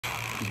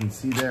You can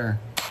see there.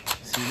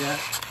 See that?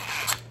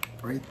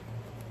 Right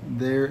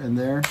there and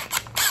there.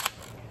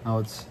 How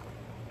it's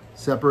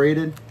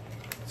separated.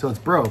 So it's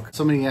broke.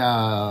 Somebody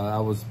I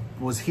was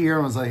here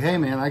and was like, hey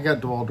man, I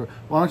got DeWalt.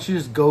 Why don't you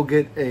just go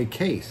get a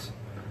case?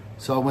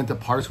 So I went to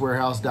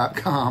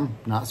partswarehouse.com,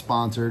 not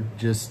sponsored,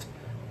 just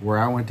where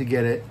I went to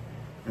get it,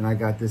 and I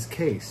got this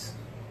case,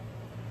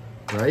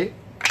 right?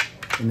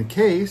 And the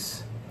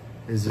case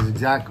is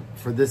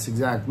for this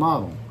exact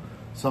model.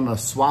 So I'm gonna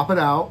swap it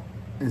out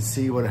and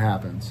see what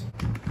happens.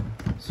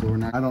 So we're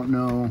not, I don't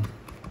know.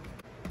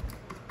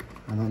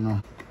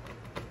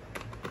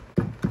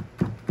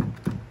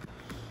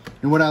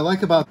 And what I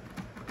like about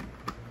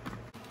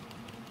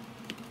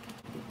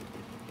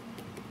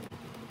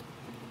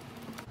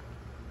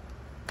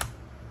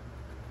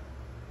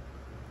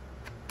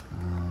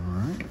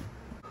you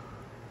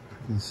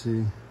can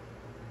see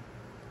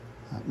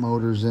that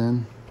motor's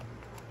in,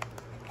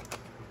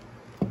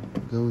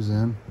 goes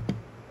in.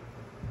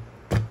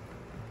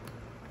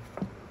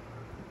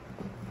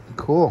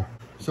 Cool.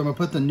 So I'm gonna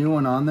put the new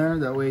one on there.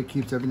 That way it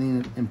keeps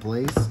everything in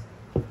place.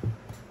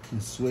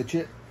 And switch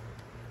it.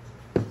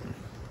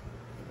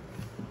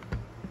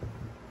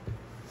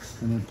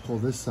 And then pull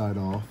this side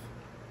off.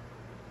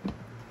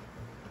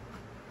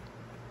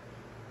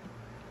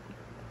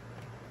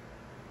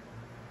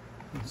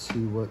 Let's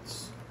see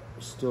what's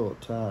still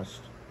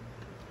attached.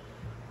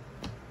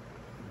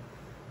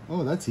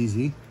 Oh, that's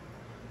easy.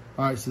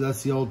 All right, so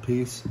that's the old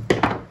piece.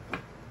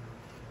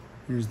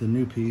 Here's the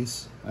new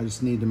piece. I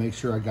just need to make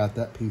sure I got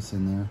that piece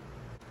in there.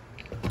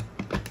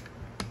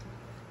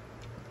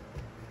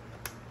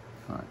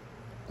 All right,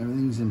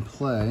 everything's in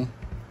play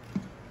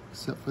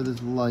except for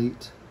this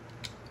light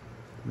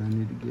that I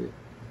need to get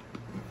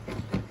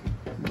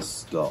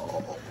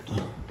installed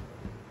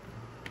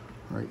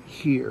right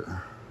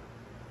here.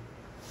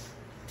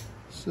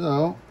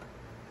 So,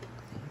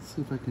 let's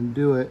see if I can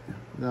do it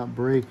without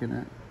breaking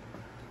it,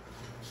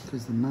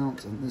 because the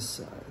mount's on this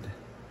side.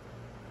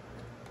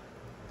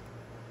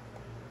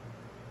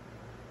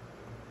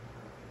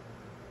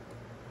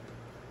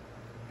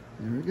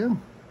 There we go.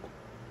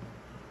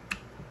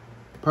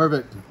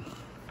 Perfect.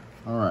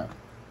 All right.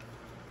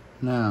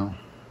 Now,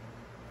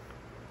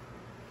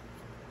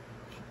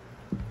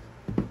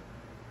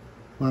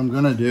 what I'm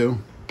gonna do,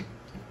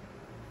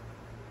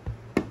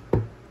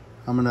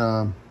 I'm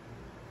gonna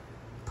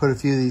put a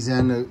few of these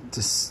in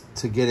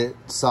to get it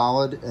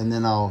solid, and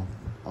then I'll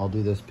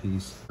do this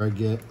piece. I'm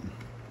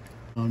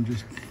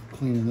just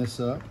cleaning this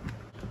up.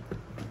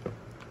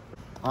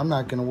 I'm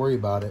not gonna worry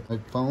about it.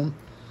 Like foam.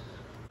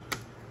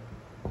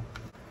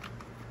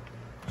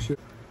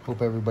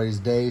 Hope everybody's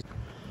day.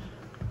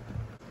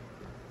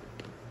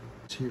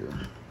 It's here.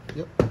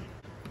 Yep.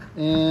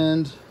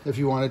 And if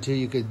you wanted to,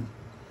 you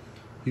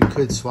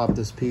could swap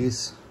this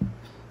piece,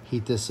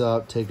 heat this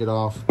up, take it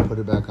off, put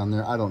it back on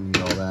there. I don't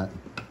need all that.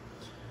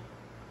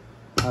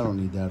 I don't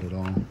need that at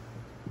all.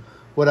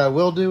 What I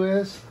will do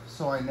is,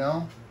 so I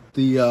know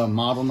the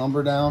model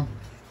number down,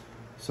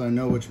 so I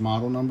know which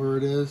model number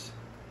it is,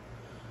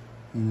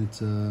 and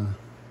it's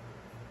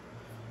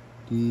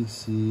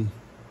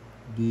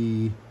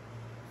DCB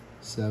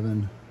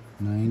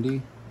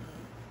 790.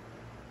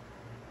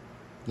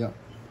 Yep.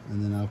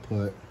 And then I'll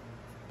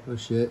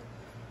push it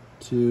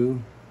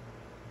to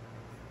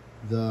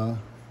the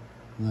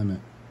limit.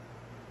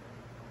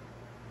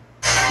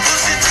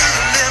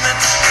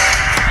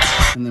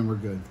 And then we're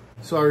good.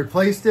 So I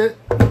replaced it.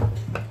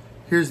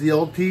 Here's the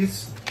old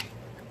piece.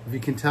 If you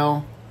can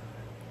tell,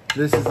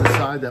 this is the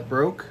side that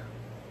broke,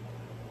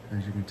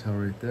 as you can tell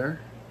right there.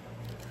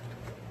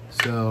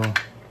 So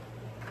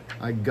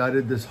I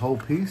gutted this whole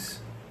piece.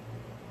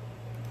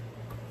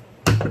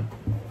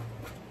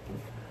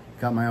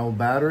 Got my old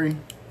battery.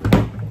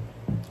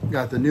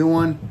 Got the new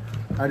one.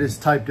 I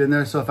just typed in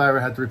there, so if I ever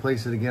have to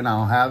replace it again,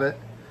 I'll have it.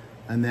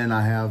 And then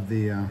I have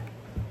the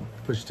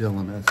push to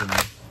limit.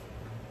 That's it.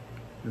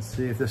 Let's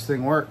see if this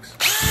thing works.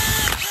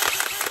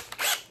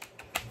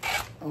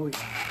 Oh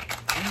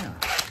yeah.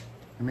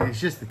 I mean,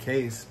 it's just the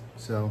case,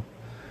 so.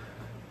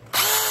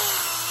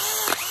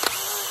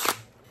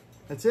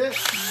 That's it.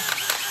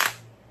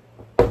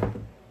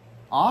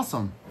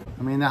 Awesome.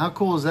 I mean, how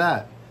cool is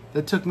that?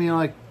 That took me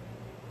like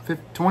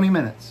 20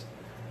 minutes.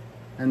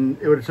 And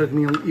it would have took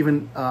me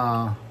even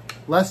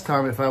less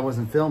time if I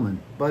wasn't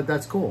filming, but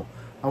that's cool.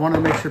 I wanted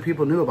to make sure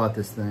people knew about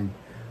this thing.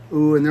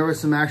 Ooh, and there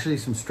was actually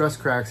some stress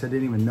cracks I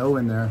didn't even know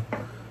in there.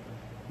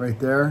 Right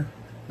there,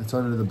 that's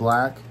under the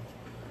black.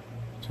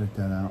 Check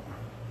that out.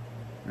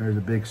 There's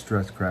a big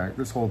stress crack.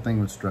 This whole thing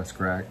was stress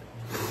cracked.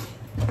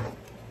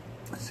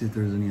 Let's see if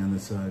there's any on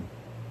this side.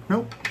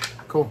 Nope,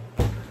 cool.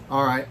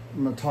 All right,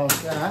 I'm gonna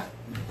toss that.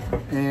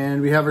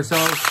 And we have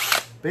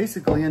ourselves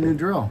basically a new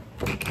drill.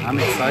 I'm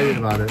excited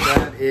about it.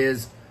 That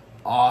is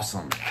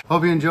awesome.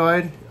 Hope you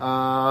enjoyed.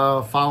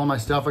 Follow my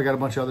stuff. I got a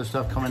bunch of other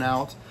stuff coming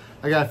out.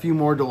 I got a few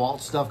more DeWalt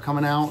stuff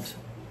coming out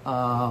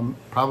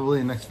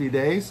probably in the next few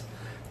days.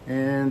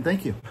 And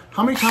thank you.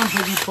 How many times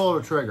have you pulled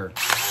a trigger?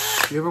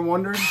 You ever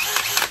wondered?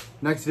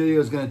 Next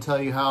video is going to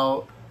tell you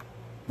how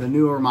the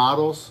newer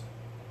models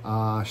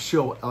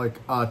show like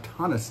a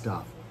ton of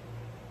stuff.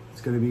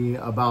 It's going to be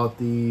about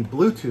the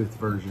Bluetooth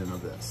version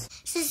of this.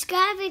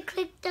 Subscribe and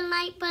click the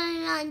like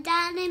button on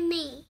Dad and me.